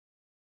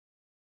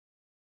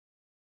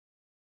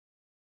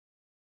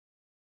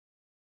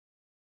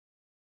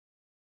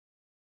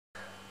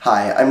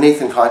Hi, I'm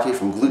Nathan Conte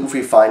from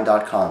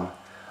Gluten-Free.com.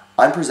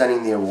 I'm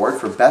presenting the award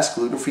for Best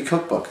Gluten-Free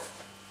Cookbook.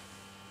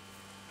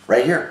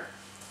 Right here.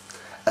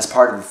 As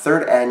part of the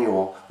 3rd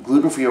annual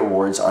Gluten-Free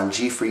Awards on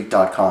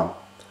gfreak.com.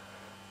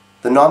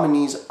 The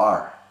nominees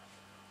are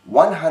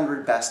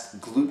 100 Best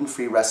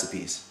Gluten-Free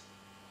Recipes,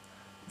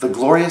 The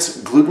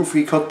Glorious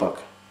Gluten-Free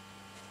Cookbook,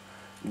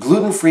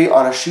 Gluten-Free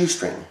on a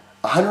Shoestring,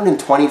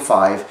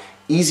 125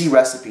 easy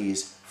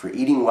recipes for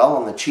eating well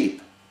on the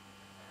cheap,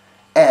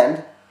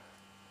 and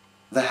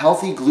The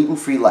Healthy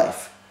Gluten-Free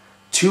Life,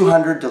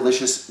 200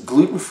 delicious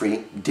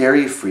gluten-free,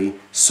 dairy-free,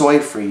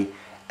 soy-free,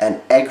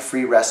 and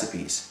egg-free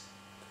recipes.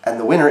 And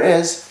the winner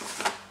is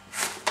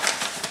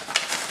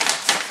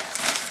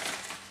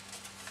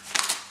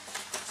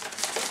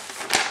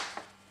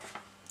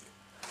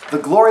The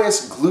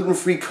Glorious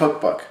Gluten-Free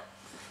Cookbook.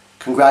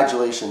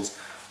 Congratulations.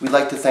 We'd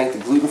like to thank the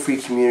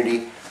gluten-free community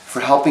for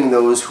helping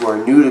those who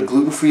are new to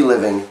gluten-free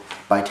living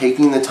by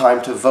taking the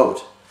time to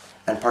vote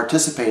and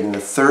participate in the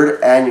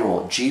 3rd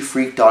annual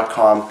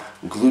gfreak.com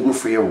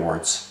Gluten-Free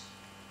Awards.